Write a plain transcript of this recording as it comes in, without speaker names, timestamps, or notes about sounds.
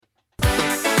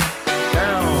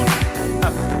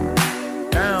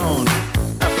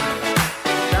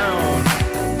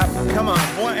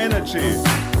Mitch here.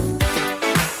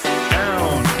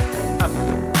 Down, up,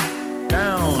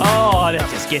 down. Oh, that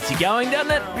just gets you going,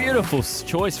 doesn't it? Beautiful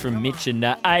choice from Mitch and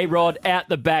A-Rod out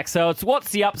the back. So it's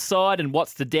what's the upside and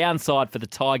what's the downside for the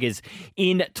Tigers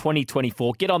in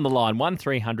 2024. Get on the line,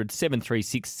 1300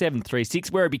 736 736.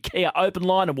 Werribee Kia Open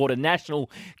Line awarded National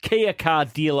Kia Car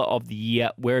Dealer of the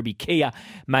Year. Werribee Kia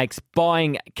makes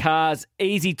buying cars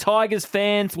easy. Tigers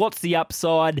fans, what's the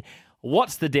upside?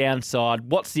 What's the downside?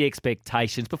 What's the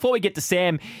expectations? Before we get to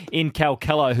Sam in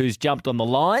Calchello, who's jumped on the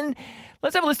line,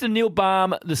 let's have a listen to Neil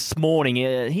Baum this morning.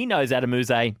 He knows Adam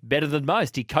Uze better than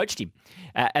most. He coached him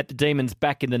at the Demons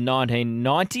back in the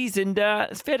 1990s, and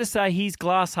it's fair to say he's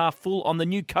glass half full on the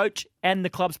new coach and the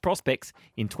club's prospects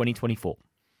in 2024.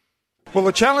 Well,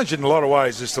 the challenge in a lot of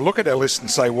ways is to look at our list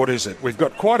and say, what is it? We've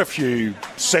got quite a few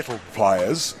settled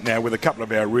players. Now, with a couple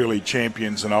of our really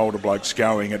champions and older blokes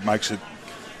going, it makes it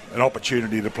an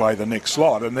opportunity to play the next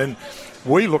slot. And then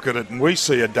we look at it and we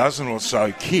see a dozen or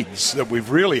so kids that we've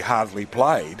really hardly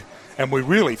played and we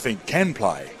really think can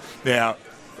play. Now,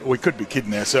 we could be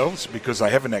kidding ourselves because they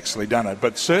haven't actually done it,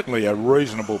 but certainly a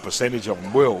reasonable percentage of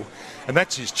them will. And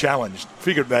that's his challenge.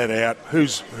 Figure that out.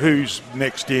 Who's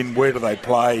next in? Where do they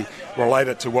play? Relate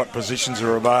it to what positions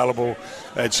are available,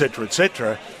 etc.,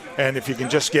 etc. And if you can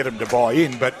just get them to buy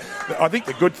in. But I think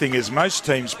the good thing is most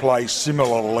teams play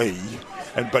similarly,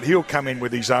 but he'll come in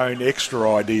with his own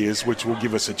extra ideas, which will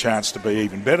give us a chance to be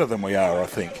even better than we are, I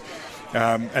think.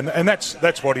 And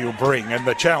that's what he'll bring. And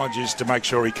the challenge is to make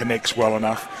sure he connects well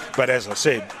enough. But as I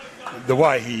said, the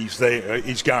way he's there,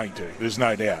 he's going to. There's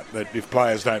no doubt that if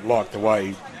players don't like the way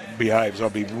he behaves, I'll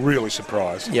be really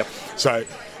surprised. Yep. So,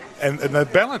 and the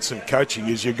balance of coaching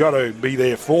is you've got to be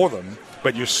there for them,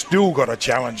 but you've still got to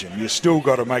challenge them. You've still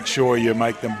got to make sure you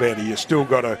make them better. You've still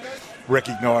got to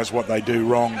recognise what they do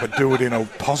wrong, but do it in a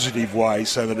positive way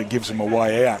so that it gives them a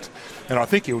way out. And I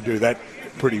think he'll do that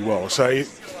pretty well. So,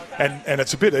 and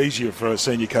it's a bit easier for a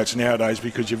senior coach nowadays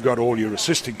because you've got all your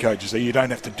assistant coaches there. You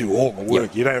don't have to do all the work.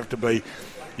 Yep. You don't have to be,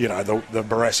 the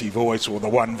Barassi voice or the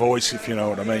one voice, if you know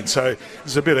what I mean. So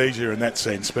it's a bit easier in that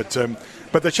sense. But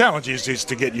the challenge is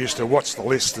to get used to what's the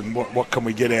list and what can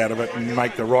we get out of it and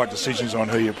make the right decisions on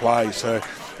who you play. So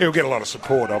he'll get a lot of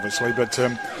support, obviously, but.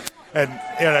 And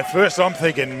at first I'm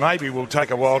thinking maybe we'll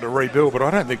take a while to rebuild, but I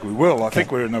don't think we will. I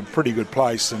think we're in a pretty good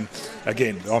place. And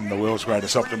again, I'm the world's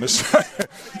greatest optimist, so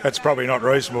that's probably not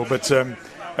reasonable. But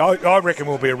I reckon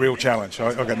we'll be a real challenge.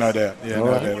 I've got no doubt. Yeah,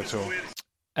 no doubt at all.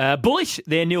 Bullish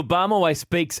there, Neil Baum always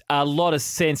speaks a lot of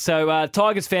sense. So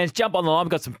Tigers fans, jump on the line.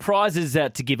 We've got some prizes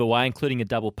to give away, including a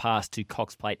double pass to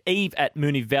Cox Plate Eve at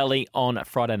Moonee Valley on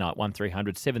Friday night,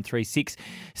 1300 736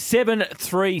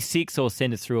 736, or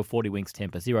send us through a 40 Winks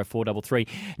temper, 0433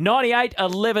 98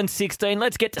 11 16.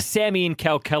 Let's get to Sammy in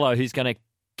Calchello, who's going to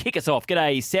kick us off.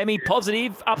 G'day, Sammy.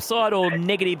 Positive, upside or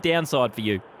negative downside for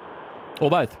you? Or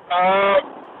both?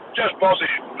 Just positive.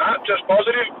 No, just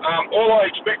positive. All I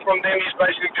expect from them is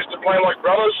basically just to play like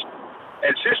brothers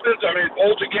and sisters. I mean,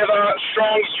 all together,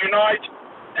 strong, unite,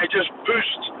 and just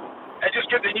boost. And just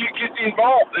get the new kids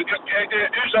involved. And just,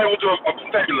 Uze will do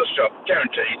a fabulous job,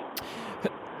 guaranteed.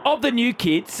 Of the new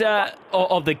kids,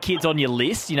 of the kids on your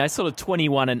list, sort of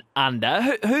 21 and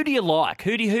under, who do you like?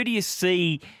 Who do you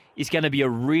see is going to be a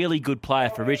really good player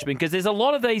for Richmond? Because there's a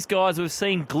lot of these guys we've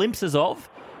seen glimpses of,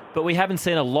 but we haven't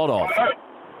seen a lot of.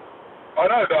 I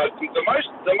know, but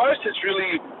the most it's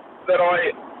really that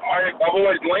I've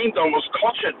always leaned on was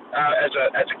Cochin as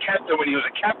a captain when he was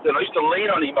a captain. I used to lean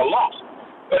on him a lot.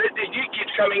 But the new kids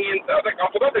coming in, I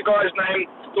forgot the guy's name,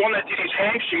 the one that did his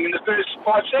hamstring in the first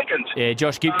 5 seconds. Yeah,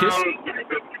 Josh Gibcus.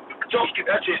 Josh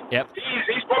Gibcus, that's it. Yep.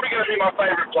 He's probably going to be my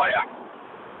favourite player.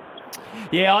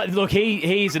 Yeah, look,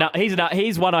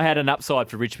 he's one I had an upside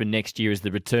for Richmond next year is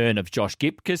the return of Josh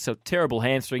Gibcus. A terrible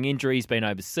hamstring injury. He's been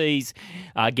overseas,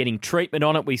 getting treatment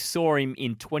on it. We saw him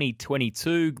in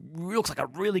 2022. Looks like a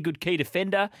really good key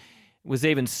defender. Was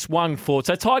even swung forward.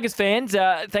 So Tigers fans,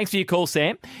 thanks for your call,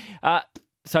 Sam.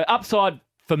 So upside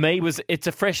for me was it's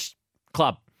a fresh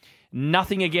club.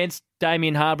 Nothing against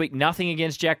Damien Hardwick, nothing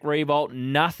against Jack Revolt,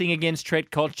 nothing against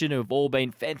Trent Cotchin, who have all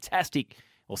been fantastic.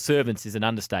 Well, servants is an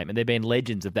understatement. They've been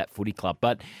legends of that footy club.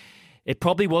 But it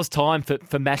probably was time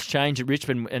for mass change at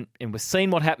Richmond. And we've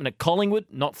seen what happened at Collingwood.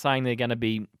 Not saying they're going to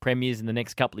be premiers in the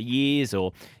next couple of years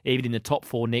or even in the top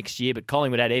 4 next year. But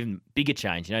Collingwood had even bigger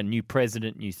change. New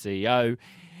president, new CEO,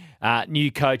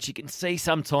 new coach. You can see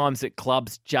sometimes that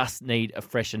clubs just need a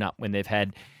freshen up when they've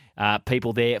had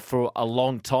people there for a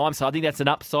long time. So I think that's an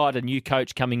upside, a new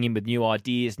coach coming in with new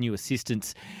ideas, new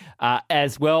assistants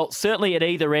as well. Certainly at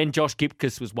either end, Josh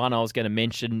Gibcus was one I was going to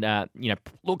mention.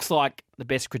 Looks like the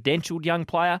best credentialed young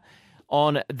player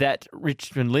on that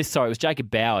Richmond list. Sorry, it was Jacob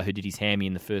Bauer who did his hammy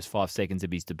in the first 5 seconds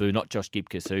of his debut, not Josh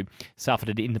Gibcus, who suffered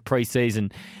it in the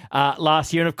pre-season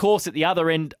last year. And, of course, at the other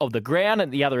end of the ground,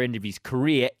 at the other end of his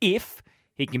career, if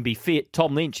he can be fit,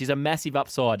 Tom Lynch is a massive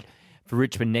upside for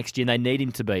Richmond next year, and they need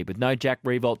him to be. With no Jack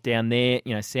Riewoldt down there,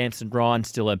 Samson Ryan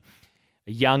still a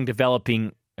young,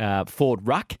 developing forward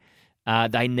ruck.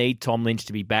 They need Tom Lynch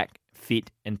to be back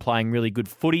fit and playing really good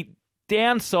footy.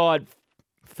 Downside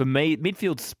for me,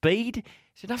 midfield speed.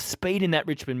 There's enough speed in that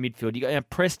Richmond midfield. You got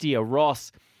Prestia,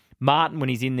 Ross, Martin when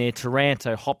he's in there,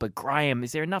 Taranto, Hopper, Graham.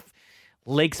 Is there enough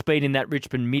leg speed in that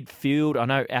Richmond midfield? I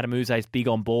know Adam Uze's big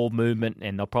on ball movement,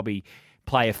 and they'll probably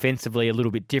play offensively a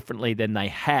little bit differently than they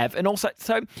have. And also,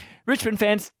 so Richmond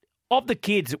fans, of the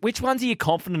kids, which ones are you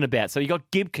confident about? So you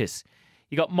got Gibcus,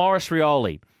 you got Morris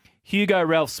Rioli, Hugo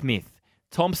Ralph-Smith,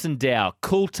 Thompson Dow,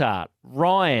 Coulthard,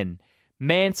 Ryan,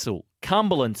 Mansell,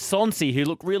 Cumberland, Sonsi, who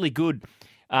looked really good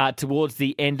towards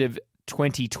the end of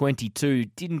 2022.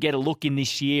 Didn't get a look in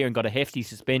this year and got a hefty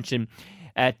suspension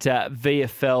at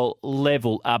VFL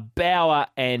level. Bauer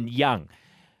and Young.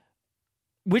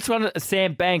 Which one?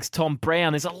 Sam Banks, Tom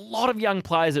Brown. There's a lot of young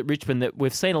players at Richmond that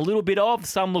we've seen a little bit of.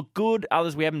 Some look good,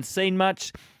 others we haven't seen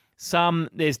much. Some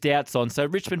there's doubts on. So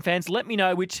Richmond fans, let me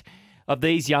know which of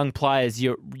these young players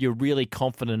you're really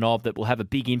confident of that will have a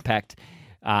big impact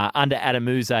under Adam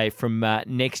Uze from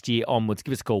next year onwards.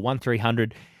 Give us a call,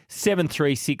 1300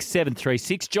 736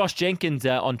 736. Josh Jenkins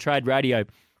on Trade Radio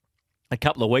a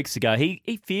couple of weeks ago, he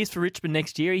fears for Richmond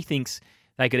next year. He thinks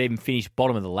they could even finish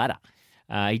bottom of the ladder.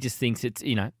 He just thinks it's,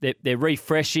 they're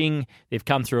refreshing. They've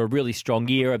come through a really strong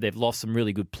era. They've lost some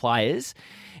really good players.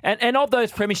 And of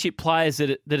those premiership players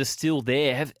that are still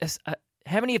there,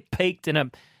 how many have peaked and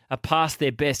are past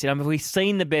their best? We've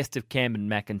seen the best of Camden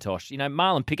McIntosh.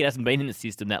 Marlon Pickett hasn't been in the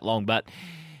system that long, but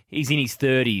he's in his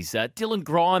 30s. Dylan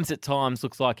Grimes at times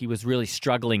looks like he was really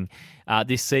struggling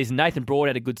this season. Nathan Broad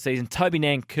had a good season. Toby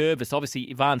Nankervis, obviously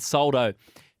Ivan Soldo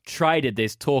traded.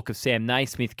 There's talk of Sam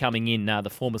Naismith coming in,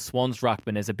 the former Swans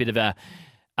ruckman, as a bit of a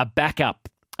backup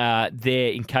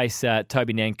there in case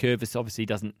Toby Nankervis obviously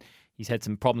he's had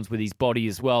some problems with his body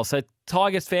as well. So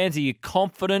Tigers fans, are you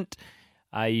confident?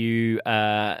 Are you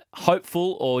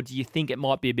hopeful, or do you think it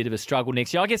might be a bit of a struggle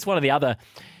next year? I guess one of the other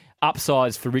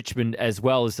upsides for Richmond as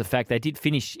well is the fact they did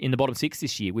finish in the bottom six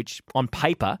this year, which on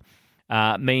paper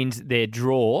means their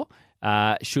draw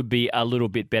should be a little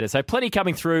bit better. So plenty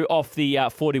coming through off the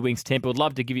 40 Wings Temple. Would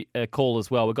love to give you a call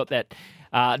as well. We've got that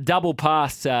double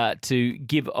pass to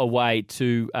give away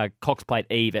to Cox Plate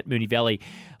Eve at Moonee Valley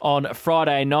on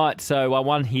Friday night. So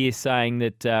one here saying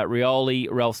that Rioli,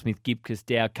 Ralph Smith, Gibcus,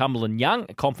 Dow, Cumberland, Young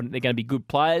are confident they're going to be good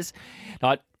players.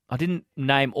 I didn't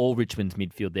name all Richmond's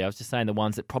midfield there. I was just saying the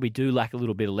ones that probably do lack a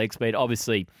little bit of leg speed.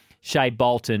 Obviously, Shea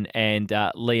Bolton and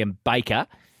Liam Baker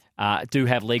do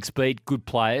have leg speed, good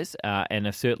players, and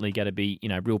are certainly going to be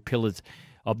real pillars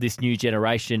of this new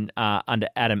generation under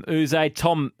Adam Uze.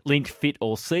 Tom Lynch fit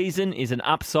all season is an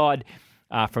upside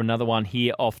for another one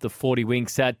here off the 40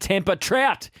 Wings. Temper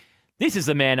Trout. This is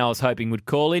the man I was hoping would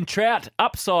call in. Trout,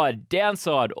 upside,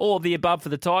 downside, all of the above for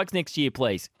the Tigers next year,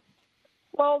 please.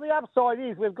 Well, the upside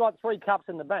is we've got 3 cups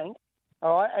in the bank,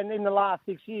 all right, and in the last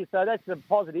 6 years, so that's a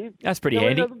positive. That's pretty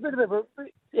handy. We're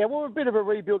a bit of a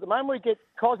rebuild at the moment. We get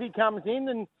Cozzy comes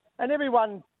in, and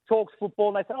everyone talks football,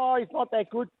 and they say, he's not that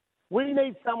good. We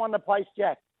need someone to place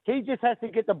Jack. He just has to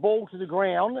get the ball to the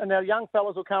ground, and our young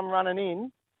fellas will come running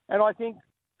in. And I think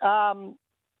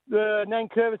the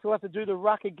Nankervis will have to do the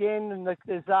ruck again. And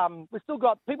there's we've still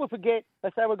got, people forget, they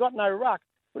say we've got no ruck.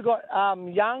 We've got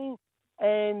Young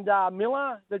and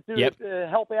Miller that do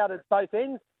help out at both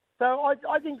ends. So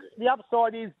I think the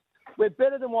upside is we're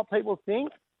better than what people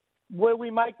think. Will we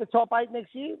make the top 8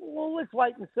 next year? Well, let's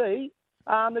wait and see.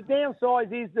 The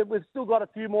downside is that we've still got a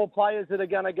few more players that are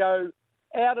going to go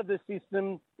out of the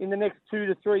system in the next 2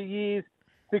 to 3 years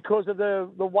because of the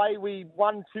way we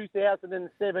won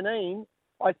 2017.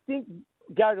 I think,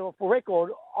 go for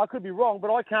record, I could be wrong,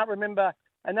 but I can't remember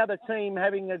another team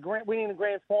winning the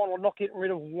grand final and not getting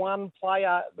rid of one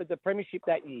player with the premiership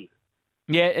that year.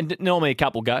 Yeah, and normally a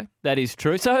couple go. That is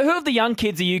true. So who of the young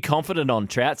kids are you confident on,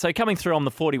 Trout? So coming through on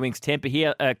the 40 Wings Temper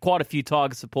here, quite a few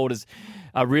Tiger supporters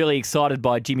are really excited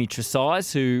by Jimmy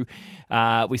Tresize, who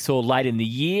we saw late in the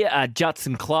year.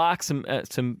 Judson Clark,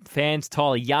 some fans,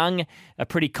 Tyler Young, are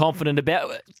pretty confident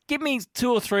about. Give me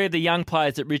 2 or 3 of the young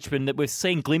players at Richmond that we've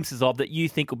seen glimpses of that you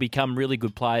think will become really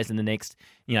good players in the next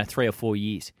 3 or 4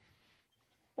 years.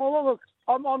 Well, look,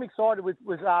 I'm excited with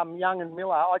Young and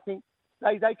Miller. I think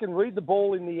they can read the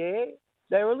ball in the air.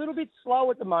 They're a little bit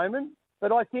slow at the moment,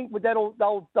 but I think with that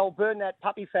they'll burn that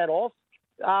puppy fat off.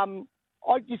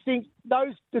 I just think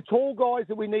the tall guys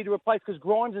that we need to replace, because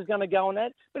Grimes is going to go on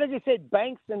that. But as you said,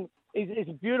 Banks and is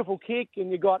a beautiful kick,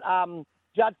 and you've got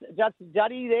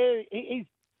Juddy there.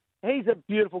 He's a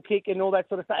beautiful kick and all that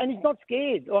sort of stuff, and he's not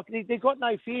scared. Like they've got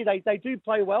no fear. They do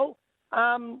play well.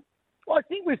 I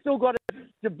think we've still got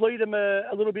to bleed them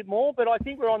a little bit more, but I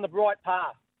think we're on the right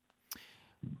path.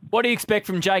 What do you expect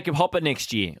from Jacob Hopper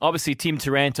next year? Obviously, Tim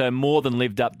Taranto more than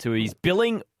lived up to his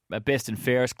billing. Best and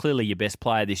fairest, clearly your best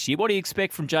player this year. What do you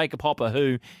expect from Jacob Hopper,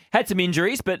 who had some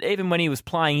injuries, but even when he was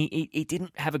playing, he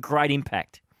didn't have a great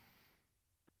impact?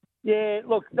 Yeah,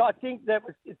 look, I think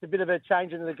it's a bit of a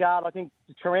change in the guard. I think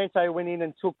Taranto went in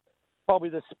and took probably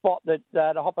the spot that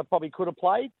Hopper probably could have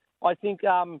played. I think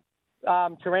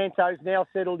Taranto's now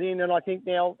settled in, and I think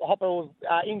now Hopper's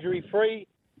injury-free.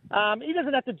 He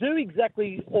doesn't have to do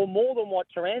exactly or more than what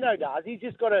Taranto does. He's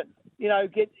just got to,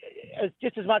 get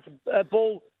just as much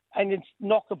ball and just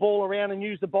knock the ball around and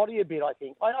use the body a bit, I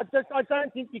think. I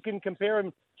don't think you can compare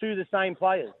him to the same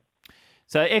players.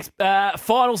 So,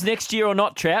 finals next year or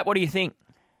not, Trout? What do you think?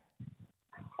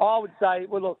 I would say,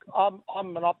 well, look,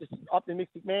 I'm an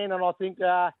optimistic man, and I think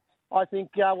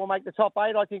we'll make the top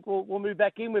 8. I think we'll move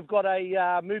back in. We've got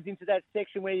moved into that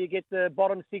section where you get the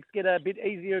bottom 6 get a bit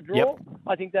easier draw. Yep.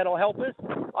 I think that'll help us.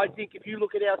 I think if you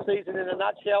look at our season in a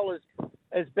nutshell,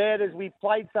 as bad as we've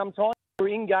played sometimes, we're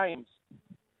in games.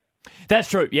 That's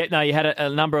true. Yeah, no, you had a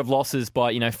number of losses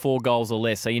by 4 goals or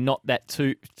less, so you're not that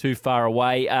too far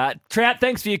away. Trout,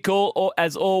 thanks for your call.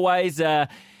 As always,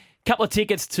 couple of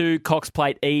tickets to Cox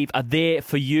Plate Eve are there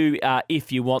for you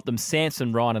if you want them.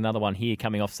 Samson Ryan, another one here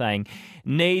coming off saying,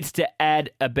 needs to add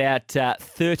about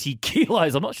 30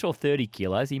 kilos. I'm not sure 30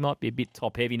 kilos. He might be a bit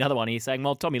top heavy. Another one here saying,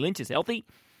 well, Tommy Lynch is healthy.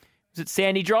 Was at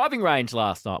Sandy driving range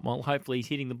last night. Well, hopefully he's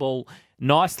hitting the ball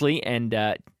nicely, and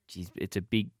it's a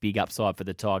big upside for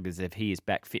the Tigers if he is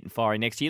back fit and firing next year.